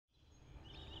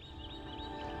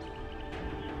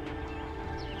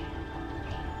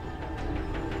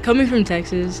Coming from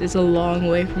Texas, it's a long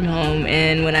way from home,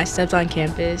 and when I stepped on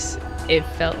campus, it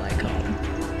felt like home.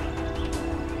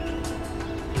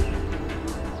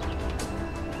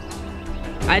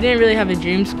 I didn't really have a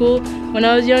dream school when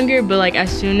I was younger, but like as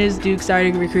soon as Duke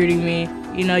started recruiting me,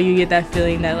 you know, you get that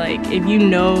feeling that like if you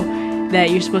know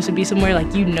that you're supposed to be somewhere,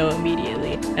 like you know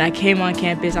immediately. And I came on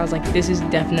campus, I was like, this is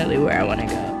definitely where I want to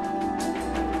go.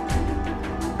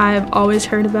 I've always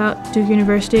heard about Duke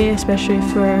University, especially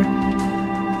for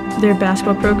their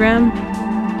basketball program.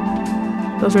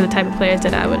 Those were the type of players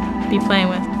that I would be playing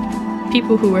with.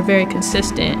 People who were very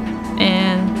consistent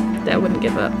and that wouldn't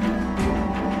give up.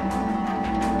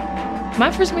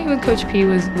 My first meeting with Coach P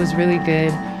was really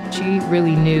good. She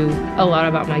really knew a lot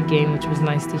about my game, which was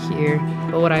nice to hear.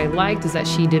 But what I liked is that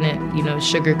she didn't,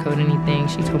 sugarcoat anything.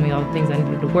 She told me all the things I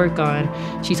needed to work on.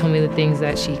 She told me the things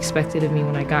that she expected of me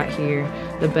when I got here.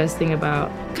 The best thing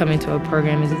about coming to a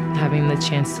program is having the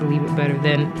chance to leave it better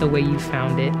than the way you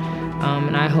found it.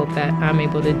 And I hope that I'm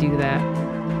able to do that.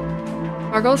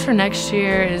 Our goals for next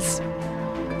year is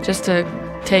just to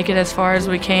take it as far as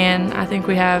we can. I think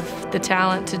we have the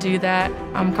talent to do that.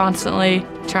 I'm constantly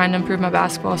trying to improve my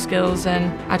basketball skills,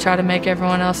 and I try to make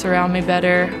everyone else around me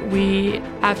better. We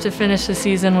have to finish the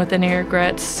season with any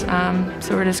regrets,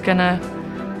 so we're just gonna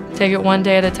take it one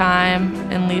day at a time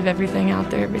and leave everything out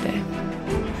there every day.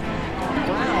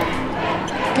 Brown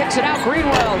kicks it out,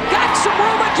 Greenwell got some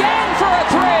room again for a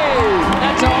three.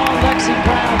 That's all Lexi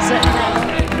Brown setting up.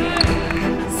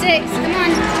 6, come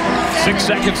on. 6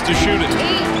 seconds to shoot it. 8.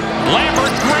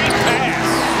 Lambert, great pass.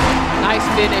 Nice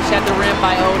finish at the rim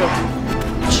by Odom.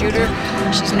 Shooter,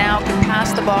 she's now can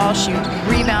pass the ball, she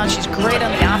rebounds, she's great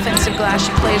on the offensive glass,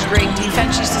 she plays great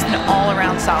defense, she's just an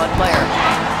all-around solid player.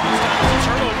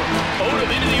 Turnover. Odom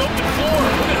into the open floor.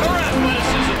 Look at her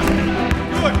athleticism.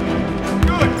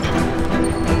 Good.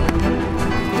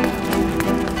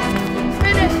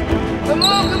 Finish. Come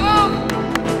on, come on.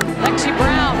 Lexi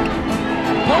Brown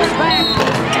pulls back,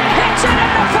 hits it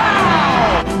and a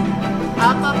foul!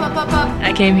 Up, up, up, up, up.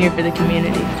 I came here for the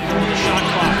community. The shot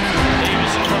clock.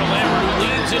 Davis in front of Lambert, who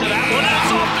leans into that one.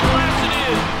 That's off the glass and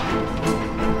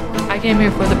in. I came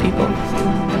here for the people.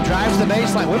 Drives the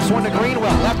baseline, whips one to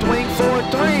Greenwell, left wing for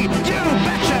 3. You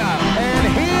betcha! And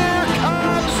here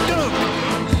comes Duke.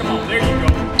 Come on, there you go.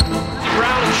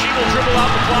 Brown and she will dribble out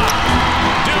the clock.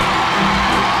 Duke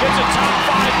gets a top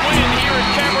 5 win here at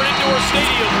Cameron Indoor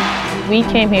Stadium. We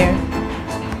came here.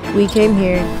 We came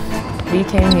here. We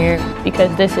came here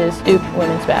because this is Duke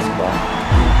women's basketball.